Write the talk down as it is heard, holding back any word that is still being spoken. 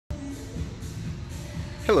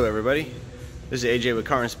Hello everybody, this is AJ with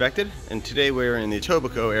GetInspected, and today we're in the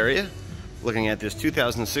Etobicoke area looking at this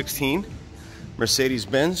 2016 Mercedes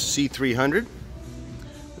Benz C300,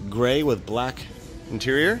 gray with black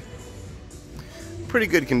interior. Pretty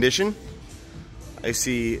good condition. I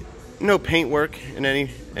see no paint work in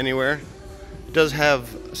anywhere. It does have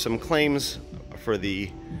some claims for the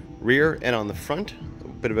rear and on the front, a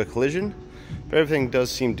bit of a collision, but everything does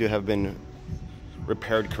seem to have been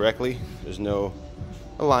repaired correctly. There's no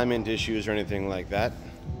alignment issues or anything like that.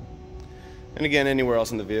 And again, anywhere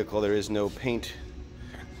else in the vehicle there is no paint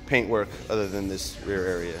work other than this rear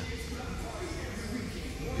area.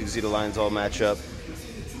 You can see the lines all match up.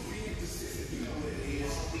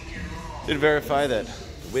 Did verify that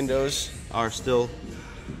the windows are still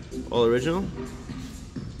all original.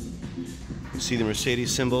 You see the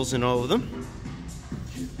Mercedes symbols in all of them.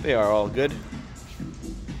 They are all good.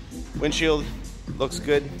 Windshield looks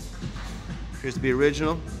good. Appears to be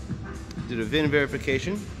original. Did a VIN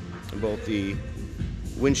verification in both the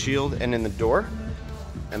windshield and in the door,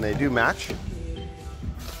 and they do match.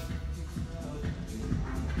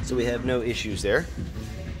 So we have no issues there.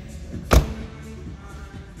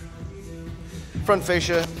 Front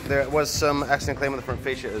fascia, there was some accident claim on the front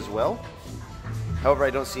fascia as well. However,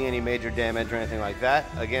 I don't see any major damage or anything like that.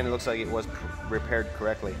 Again, it looks like it was repaired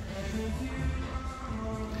correctly.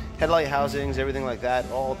 Headlight housings, everything like that,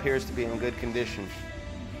 all appears to be in good condition.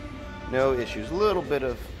 No issues. A little bit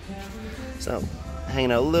of, so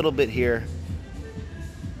hanging out a little bit here,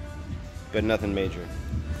 but nothing major.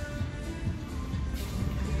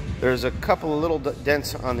 There's a couple of little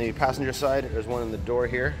dents on the passenger side. There's one in the door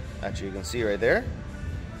here, actually you can see right there.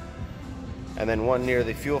 And then one near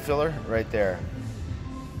the fuel filler right there.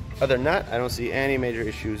 Other than that, I don't see any major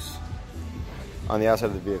issues on the outside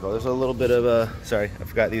of the vehicle. There's a little bit of a, sorry, I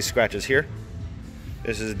forgot these scratches here.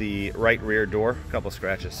 This is the right rear door, a couple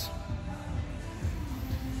scratches.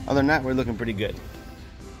 Other than that, we're looking pretty good.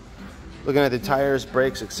 Looking at the tires,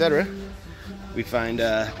 brakes, etc., we find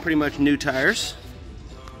pretty much new tires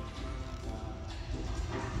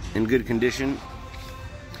in good condition.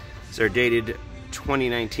 These are dated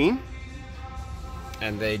 2019,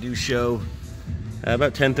 and they do show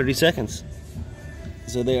about 10-30 seconds.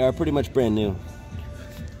 So they are pretty much brand new.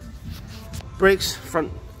 Brakes,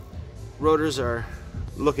 front rotors are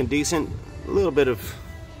looking decent. A little bit of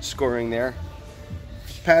scoring there.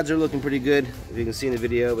 Pads are looking pretty good, if you can see in the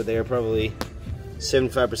video, but they are probably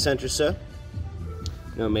 75% or so.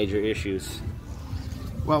 No major issues.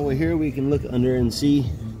 While we're here, we can look under and see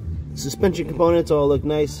suspension components all look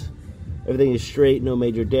nice. Everything is straight, no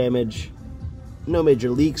major damage, no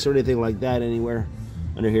major leaks or anything like that anywhere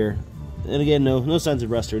under here. And again, no signs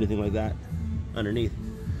of rust or anything like that underneath.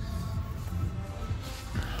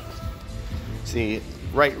 It's the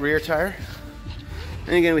right rear tire.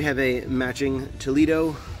 And again, we have a matching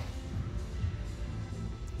Toledo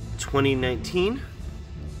 2019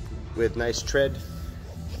 with nice tread.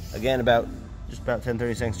 Again, just about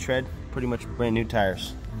 10-30 seconds tread. Pretty much brand new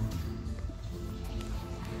tires.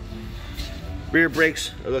 Rear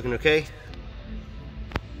brakes are looking okay.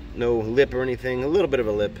 No lip or anything. A little bit of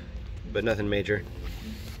a lip, but nothing major.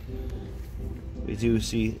 We do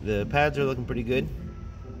see the pads are looking pretty good.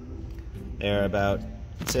 They're about,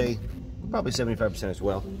 say, probably 75% as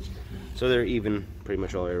well. So they're even pretty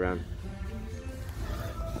much all the way around.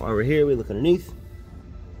 While we're here, we look underneath,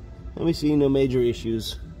 and we see no major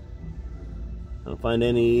issues. I don't find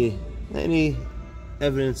any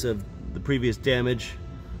evidence of the previous damage.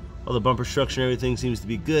 All the bumper structure and everything seems to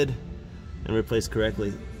be good and replaced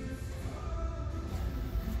correctly.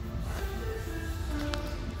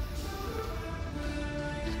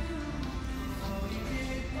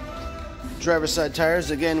 Driver's side tires,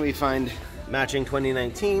 again, we find matching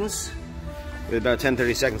 2019s with about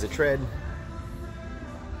 10-30 seconds of tread.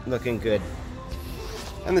 Looking good.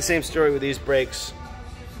 And the same story with these brakes.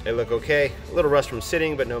 They look okay. A little rust from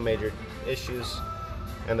sitting, but no major issues.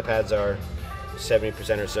 And the pads are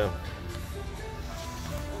 70% or so.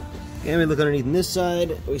 And we look underneath on this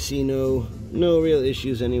side. We see no real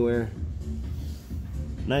issues anywhere.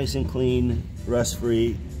 Nice and clean,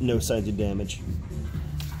 rust-free, no signs of damage.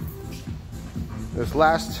 This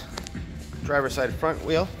last driver's side front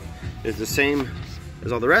wheel is the same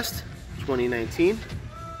as all the rest, 2019.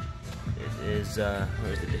 It is,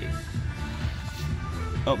 where's the date?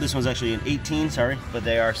 Oh, this one's actually an 18, sorry, but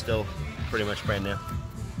they are still pretty much brand new.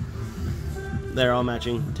 They're all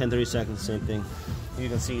matching, 10-30 seconds, same thing. You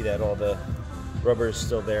can see that all the rubber is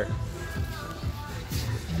still there.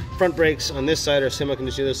 Front brakes on this side are similar to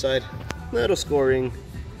the other side. Little scoring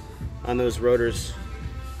on those rotors.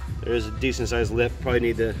 There is a decent sized lip. Probably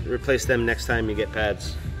need to replace them next time you get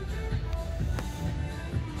pads.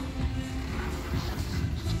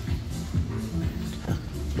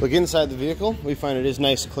 Look inside the vehicle. We find it is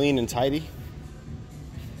nice, clean, and tidy.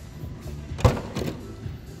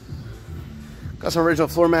 Got some original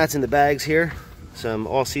floor mats in the bags here. Some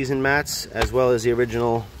all-season mats, as well as the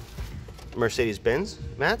original Mercedes Benz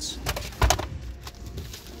mats.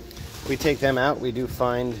 We take them out. We do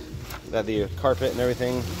find that the carpet and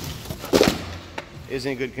everything is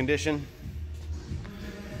in good condition.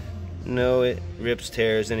 No rips,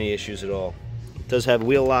 tears, any issues at all. It does have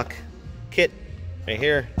wheel lock kit right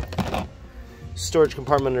here. Storage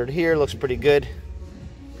compartment under here looks pretty good.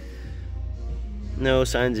 No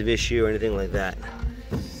signs of issue or anything like that.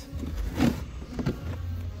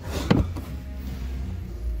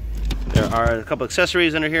 There are a couple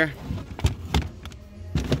accessories under here.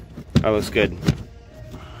 That looks good.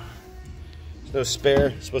 There's no spare.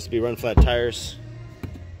 It's supposed to be run flat tires.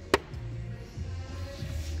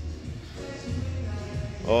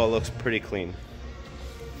 Oh, it looks pretty clean.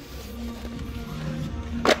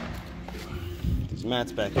 These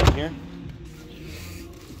mats back in here.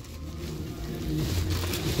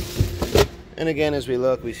 And again, as we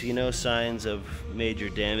look, we see no signs of major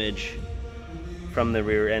damage from the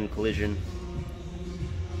rear end collision.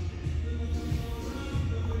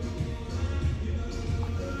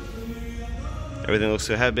 Everything looks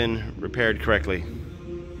to have been repaired correctly.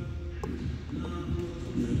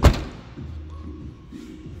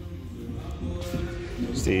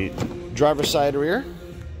 It's the driver's side rear.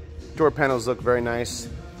 Door panels look very nice.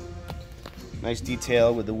 Nice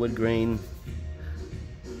detail with the wood grain.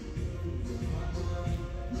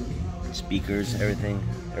 Speakers, everything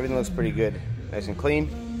looks pretty good. Nice and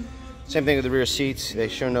clean. Same thing with the rear seats. They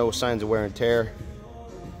show no signs of wear and tear.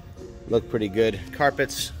 Look pretty good.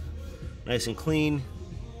 Carpets, nice and clean.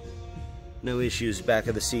 No issues. Back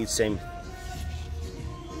of the seats, same.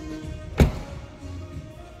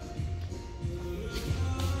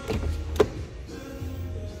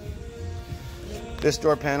 This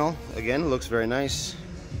door panel, again, looks very nice.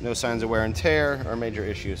 No signs of wear and tear or major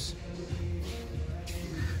issues.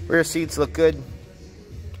 Rear seats look good.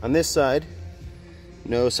 On this side,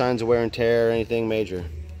 no signs of wear and tear or anything major.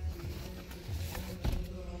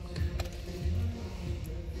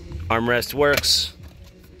 Armrest works.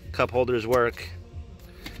 Cup holders work.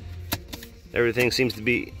 Everything seems to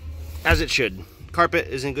be as it should. Carpet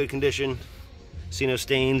is in good condition. See no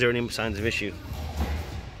stains or any signs of issue.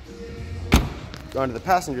 Going to the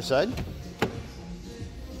passenger side.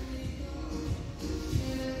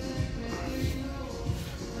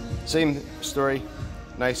 Same story.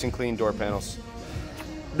 Nice and clean door panels.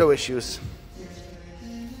 No issues.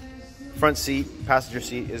 Front seat, passenger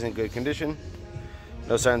seat is in good condition.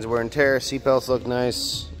 No signs of wear and tear. Seat belts look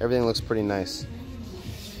nice. Everything looks pretty nice.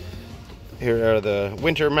 Here are the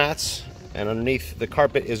winter mats, and underneath the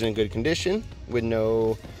carpet is in good condition with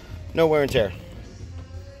no wear and tear.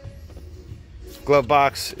 Glove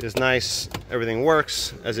box is nice. Everything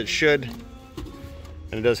works as it should.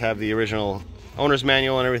 And it does have the original owner's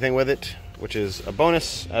manual and everything with it, which is a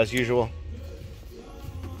bonus as usual.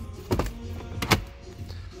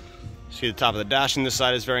 See the top of the dash on this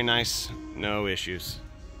side is very nice. No issues.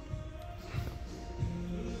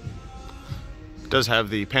 It does have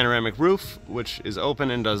the panoramic roof, which is open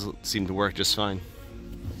and does seem to work just fine.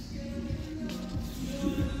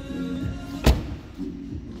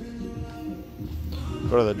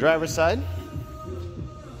 Go to the driver's side.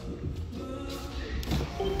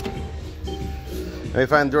 And we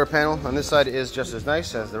find the door panel on this side is just as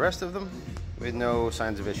nice as the rest of them, with no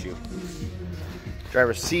signs of issue.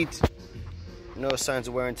 Driver's seat, no signs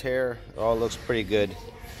of wear and tear. It all looks pretty good.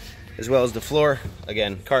 As well as the floor.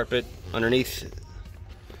 Again, carpet underneath.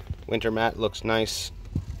 Winter mat looks nice.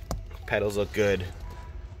 Pedals look good.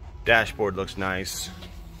 Dashboard looks nice.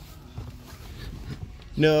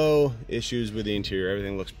 No issues with the interior.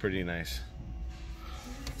 Everything looks pretty nice.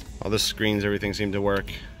 All the screens, everything seemed to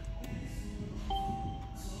work.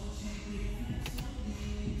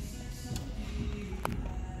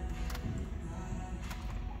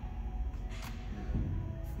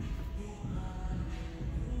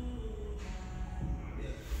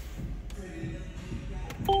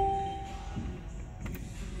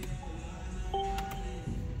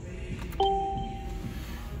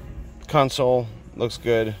 Console looks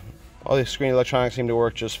good. All the screen electronics seem to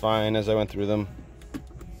work just fine as I went through them.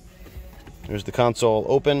 There's the console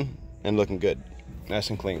open and looking good. Nice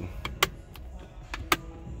and clean.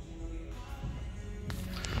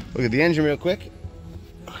 Look at the engine real quick.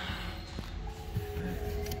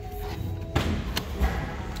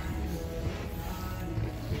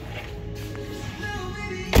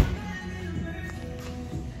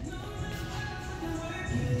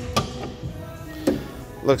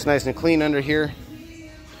 Looks nice and clean under here.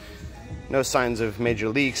 No signs of major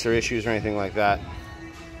leaks or issues or anything like that.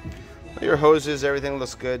 Your hoses, everything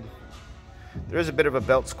looks good. There is a bit of a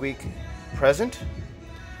belt squeak present,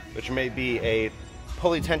 which may be a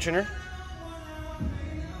pulley tensioner.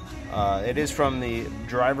 It is from the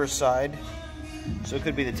driver's side, so it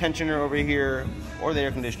could be the tensioner over here or the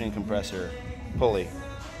air conditioning compressor pulley.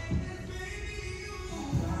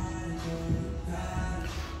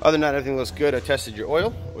 Other than that, everything looks good. I tested your oil,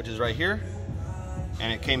 which is right here,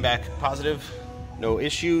 and it came back positive. No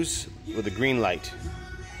issues with the green light.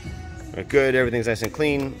 Good, everything's nice and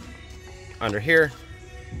clean under here.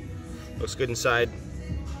 Looks good inside,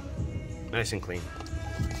 nice and clean.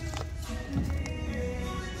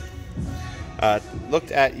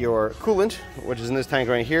 Looked at your coolant, which is in this tank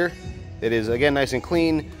right here. It is again nice and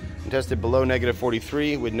clean and tested below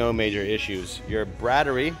 -43 with no major issues. Your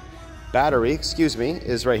battery, excuse me,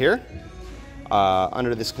 is right here.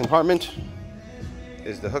 Under this compartment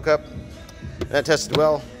is the hookup. That tested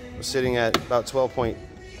well. Was sitting at about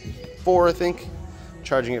 12.4, I think,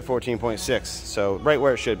 charging at 14.6, so right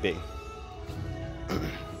where it should be.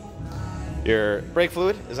 Your brake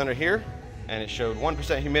fluid is under here, and it showed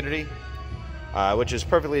 1% humidity, which is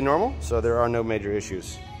perfectly normal, so there are no major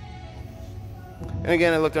issues. And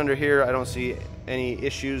again, I looked under here. I don't see any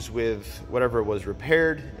issues with whatever was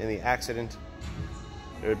repaired in the accident.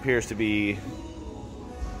 There appears to be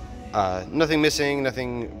nothing missing,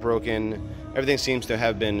 nothing broken. Everything seems to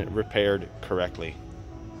have been repaired correctly.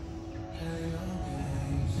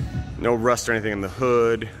 No rust or anything in the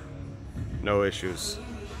hood. No issues.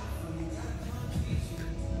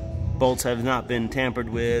 Bolts have not been tampered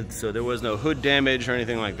with, so there was no hood damage or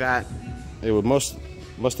anything like that. It would must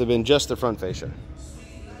have been just the front fascia.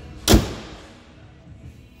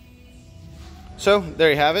 So there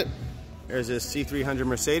you have it. There's this C300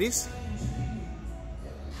 Mercedes.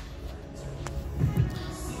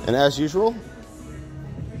 And as usual,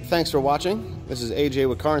 thanks for watching. This is AJ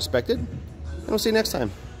with Car Inspected, and we'll see you next time.